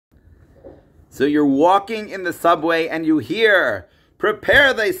So you're walking in the subway and you hear,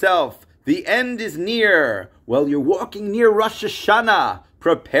 prepare thyself, the end is near. Well, you're walking near Rosh Hashanah.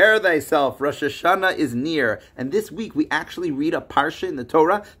 Prepare thyself, Rosh Hashanah is near. And this week we actually read a Parsha in the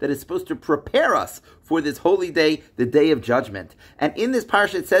Torah that is supposed to prepare us for this holy day, the Day of Judgment. And in this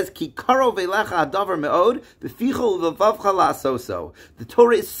Parsha it says, Ki karo velecha hadavar me'od, v'ficho uvavavcha la'asoso. The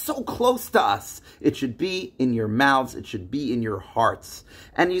Torah is so close to us. It should be in your mouths. It should be in your hearts.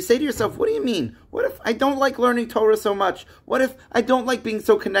 And you say to yourself, what do you mean? What if I don't like learning Torah so much? What if I don't like being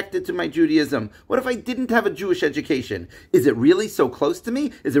so connected to my Judaism? What if I didn't have a Jewish education? Is it really so close to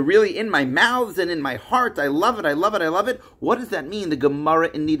me? Is it really in my mouths and in my heart? I love it, I love it, I love it. What does that mean? The Gemara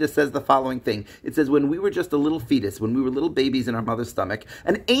in Nida says the following thing. It says, when we were just a little fetus, when we were little babies in our mother's stomach,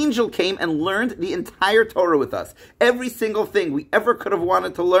 an angel came and learned the entire Torah with us. Every single thing we ever could have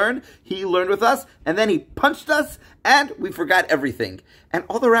wanted to learn, he learned with us, and then he punched us, and we forgot everything. And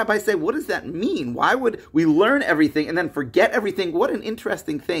all the rabbis say, what does that mean? Why would we learn everything and then forget everything? What an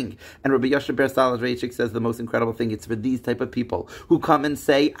interesting thing. And Rabbi Yoshe Ber Salazrechik says the most incredible thing, it's for these type of people who come and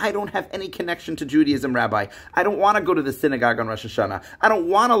say, I don't have any connection to Judaism, Rabbi. I don't want to go to the synagogue on Rosh Hashanah. I don't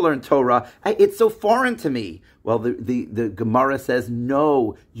want to learn Torah. It's so foreign to me. Well, the Gemara says,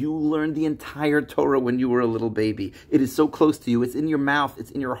 no, you learned the entire Torah when you were a little baby. It is so close to you. It's in your mouth. It's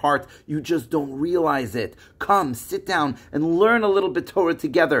in your heart. You just don't realize it. Come, sit down and learn a little bit Torah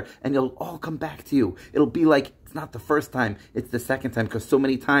together, and it'll all come back to you. It'll be like, it's not the first time, it's the second time, because so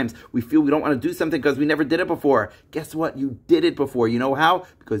many times we feel we don't want to do something because we never did it before. Guess what? You did it before. You know how?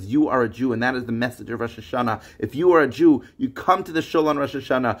 Because you are a Jew, and that is the message of Rosh Hashanah. If you are a Jew, you come to the shul on Rosh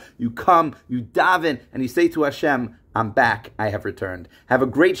Hashanah, you come, you daven, and you say to Hashem, I'm back, I have returned. Have a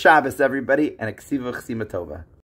great Shabbos, everybody, and Akiva Tova.